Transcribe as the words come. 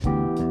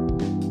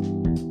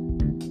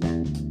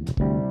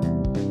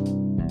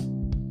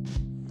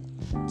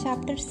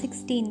Chapter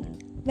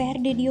 16. Where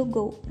did you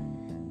go?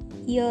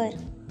 Year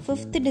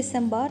 5th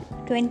December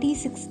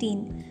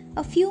 2016.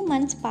 A few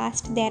months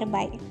passed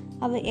thereby.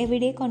 Our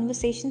everyday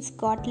conversations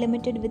got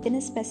limited within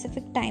a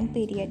specific time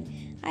period.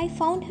 I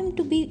found him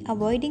to be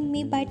avoiding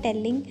me by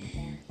telling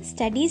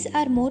studies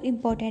are more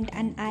important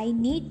and I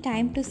need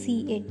time to see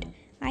it.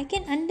 I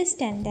can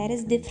understand there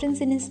is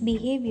difference in his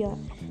behavior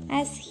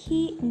as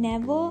he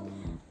never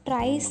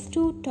tries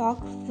to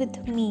talk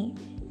with me.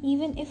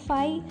 Even if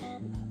I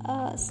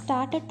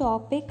start a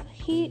topic,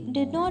 he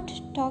did not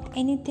talk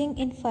anything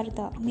in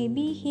further.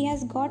 Maybe he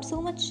has got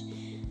so much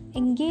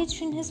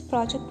engaged in his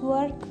project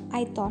work,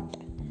 I thought.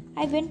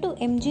 I went to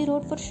MG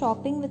Road for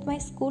shopping with my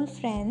school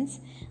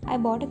friends. I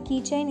bought a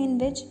keychain in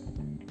which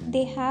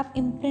they have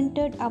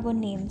imprinted our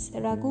names.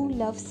 Raghu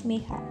loves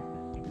Meha.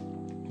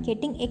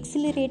 Getting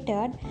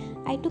exhilarated,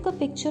 I took a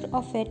picture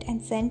of it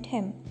and sent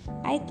him.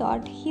 I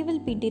thought he will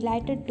be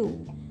delighted too.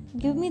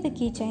 Give me the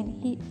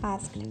keychain, he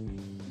asked.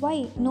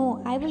 Why?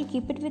 No, I will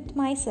keep it with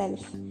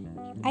myself.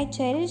 I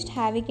cherished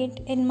having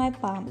it in my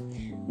palm,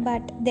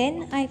 but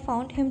then I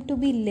found him to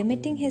be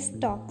limiting his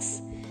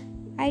talks.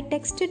 I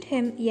texted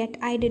him, yet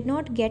I did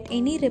not get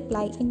any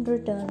reply in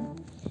return.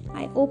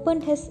 I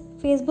opened his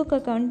Facebook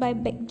account by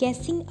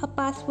guessing a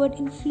password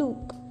in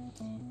Fluke.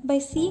 By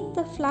seeing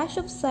the flash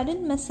of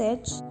sudden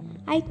message,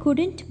 I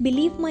couldn't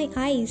believe my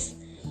eyes.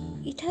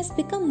 It has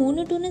become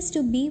monotonous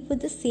to be with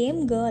the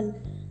same girl.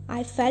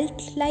 I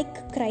felt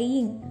like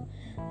crying.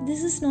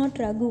 This is not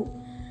Raghu.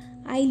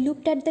 I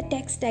looked at the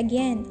text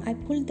again. I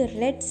pulled the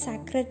red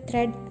sacred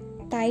thread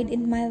tied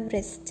in my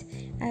wrist.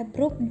 I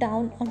broke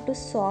down onto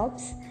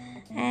sobs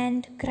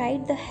and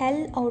cried the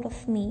hell out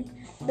of me.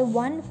 The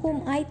one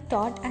whom I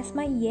thought as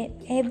my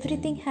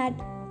everything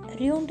had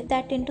ruined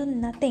that into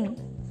nothing.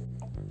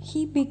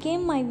 He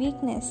became my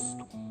weakness.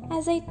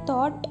 As I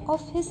thought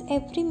of his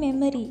every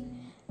memory,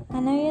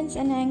 annoyance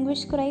and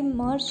anguish cry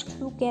merged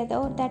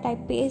together that I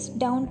paced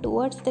down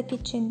towards the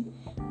kitchen,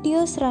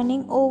 tears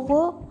running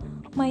over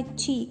my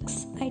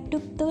cheeks. I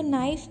took the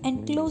knife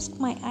and closed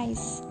my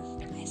eyes.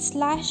 I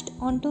slashed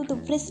onto the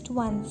wrist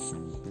once.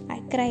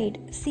 I cried,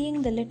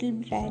 seeing the little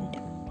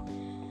blood.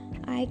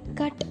 I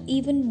cut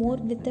even more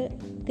with a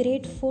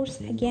great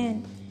force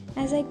again,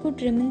 as I could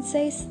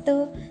reminisce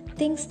the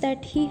things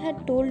that he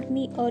had told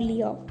me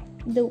earlier.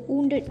 The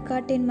wounded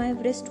cut in my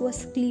wrist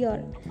was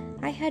clear.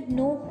 I had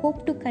no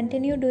hope to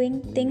continue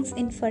doing things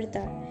in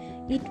further.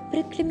 It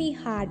pricked me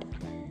hard.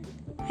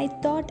 I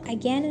thought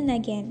again and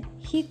again,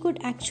 he could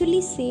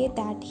actually say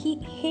that he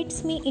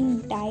hates me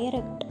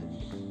indirect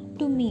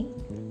to me.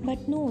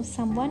 But no,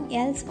 someone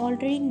else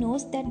already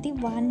knows that they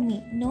want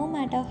me, no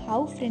matter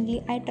how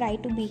friendly I try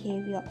to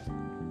behave.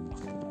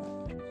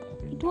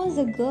 It was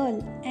a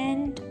girl,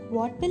 and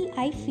what will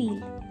I feel?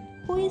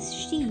 Who is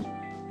she?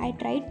 I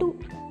tried to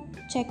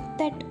check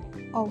that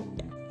out.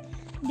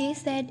 They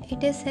said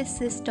it is his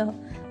sister,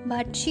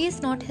 but she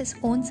is not his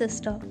own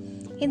sister.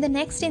 In the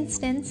next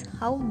instance,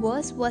 how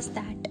worse was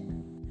that?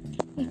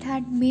 It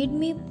had made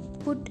me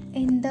put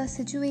in the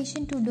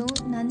situation to do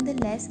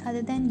nonetheless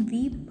other than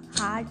weep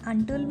hard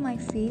until my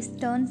face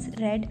turns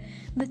red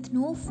with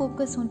no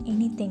focus on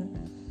anything.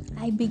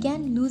 I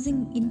began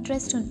losing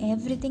interest on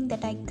everything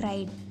that I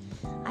cried.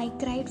 I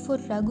cried for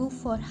Raghu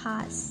for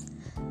hours.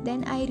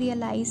 Then I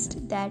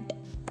realized that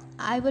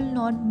I will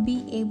not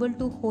be able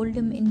to hold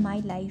him in my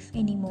life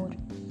anymore.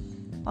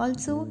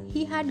 Also,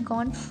 he had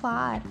gone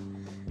far.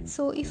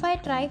 So if I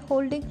try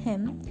holding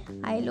him,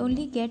 I'll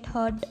only get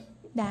hurt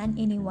than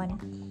anyone.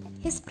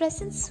 His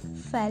presence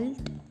felt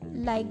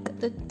like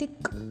the thick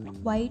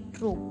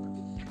white rope.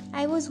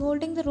 I was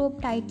holding the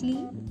rope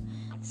tightly,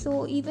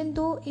 so even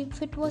though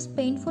if it was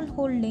painful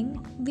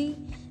holding, we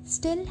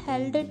still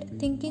held it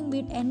thinking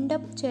we'd end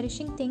up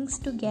cherishing things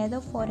together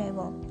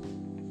forever.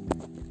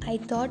 I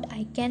thought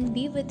I can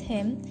be with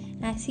him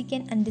as he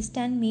can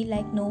understand me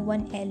like no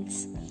one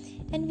else.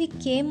 And we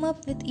came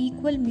up with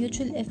equal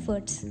mutual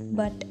efforts,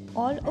 but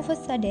all of a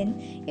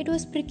sudden it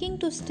was pricking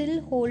to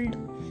still hold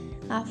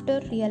after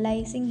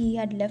realizing he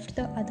had left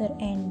the other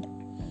end.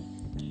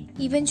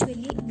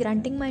 Eventually,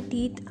 grunting my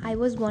teeth, I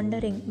was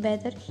wondering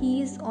whether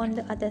he is on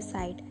the other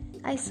side.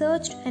 I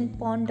searched and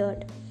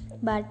pondered,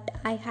 but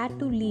I had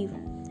to leave.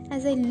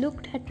 As I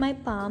looked at my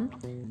palm,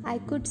 I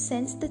could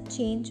sense the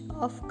change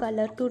of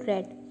color to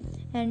red,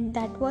 and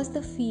that was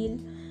the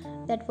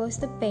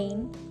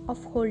pain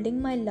of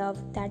holding my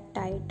love that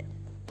tight.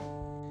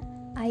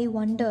 I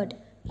wondered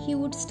he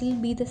would still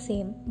be the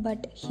same,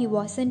 but he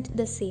wasn't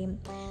the same.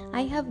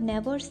 I have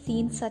never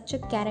seen such a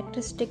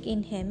characteristic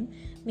in him.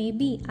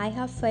 Maybe I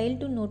have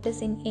failed to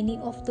notice in any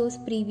of those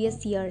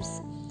previous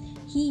years.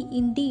 He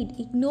indeed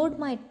ignored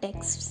my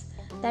texts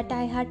that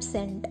I had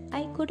sent.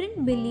 I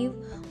couldn't believe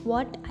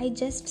what I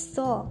just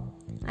saw.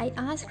 I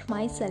asked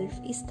myself,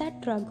 is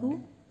that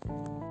Raghu?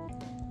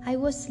 I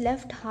was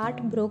left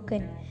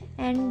heartbroken,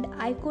 and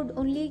I could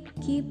only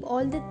keep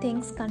all the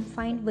things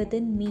confined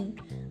within me.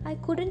 I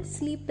couldn't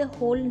sleep the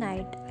whole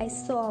night. I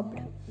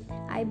sobbed.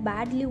 I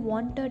badly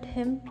wanted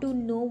him to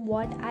know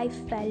what I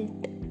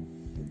felt.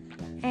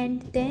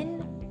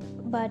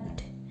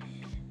 But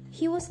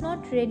He was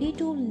not ready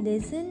to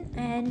listen,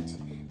 and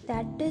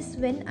that is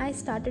when I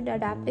started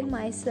adapting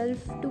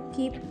myself to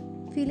keep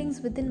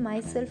feelings within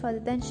myself other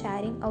than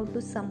sharing out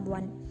to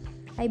someone.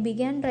 I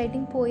began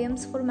writing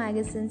poems for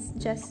magazines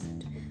just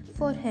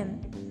for him.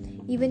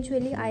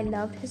 Eventually, I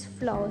loved his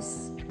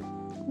flaws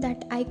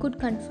that I could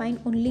confine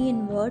only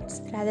in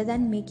words rather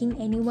than making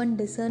anyone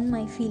discern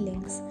my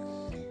feelings.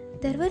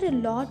 There were a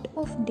lot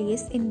of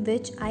days in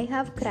which I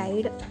have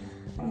cried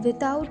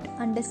without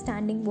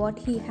understanding what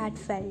he had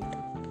felt.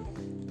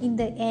 In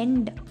the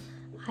end,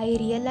 I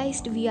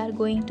realized we are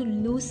going to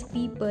lose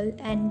people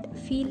and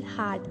feel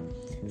hard.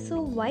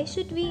 So, why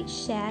should we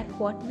share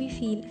what we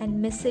feel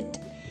and miss it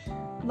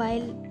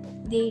while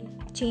they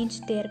change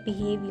their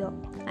behavior?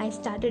 I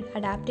started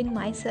adapting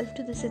myself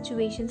to the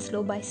situation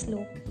slow by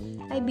slow.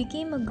 I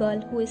became a girl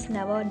who is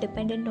never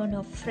dependent on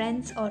her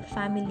friends or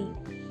family.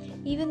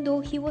 Even though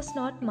he was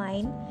not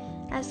mine,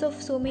 as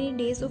of so many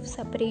days of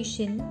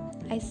separation,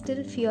 I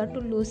still fear to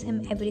lose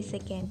him every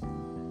second.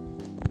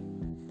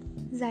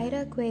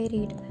 Zaira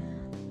queried,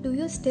 "Do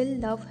you still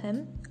love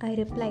him?" I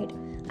replied,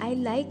 "I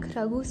like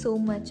Raghu so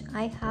much.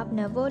 I have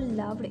never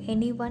loved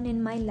anyone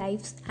in my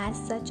life as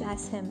such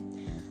as him.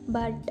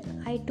 But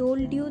I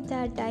told you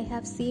that I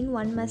have seen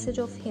one message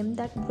of him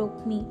that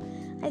broke me.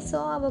 I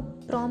saw our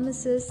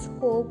promises,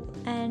 hope,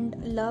 and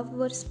love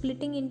were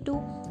splitting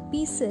into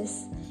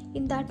pieces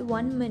in that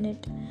 1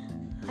 minute.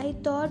 I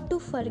thought to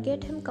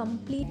forget him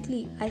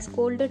completely. I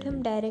scolded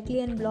him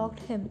directly and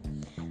blocked him.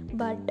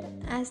 But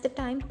as the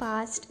time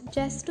passed,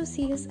 just to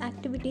see his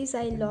activities,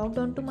 I logged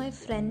on to my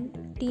friend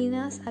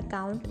Tina's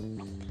account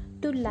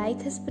to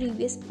like his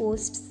previous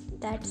posts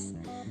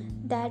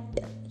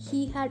that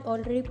he had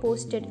already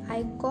posted.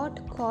 I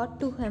got caught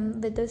to him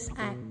with this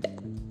act."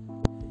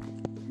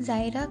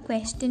 Zaira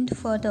questioned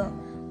further,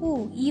 "Oh,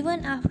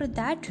 even after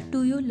that,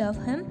 do you love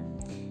him?"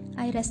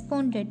 I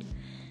responded,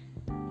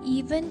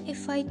 "Even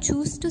if I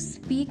choose to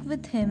speak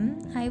with him,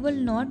 I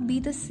will not be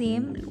the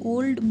same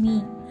old me,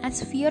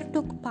 as fear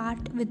took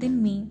part within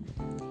me."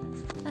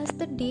 As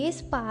the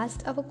days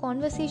passed, our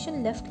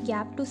conversation left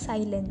gap to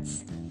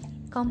silence.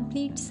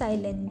 Complete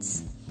silence.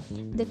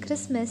 The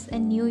Christmas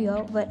and New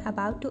Year were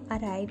about to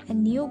arrive,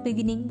 and new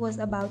beginning was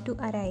about to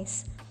arise.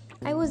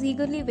 I was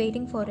eagerly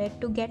waiting for it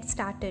to get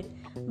started,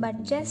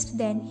 but just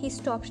then he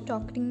stopped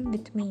talking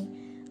with me.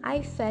 I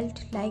felt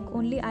like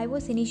only I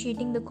was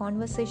initiating the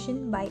conversation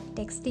by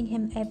texting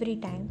him every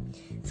time.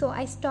 So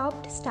I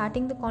stopped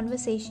starting the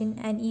conversation,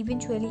 and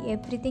eventually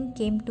everything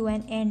came to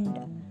an end.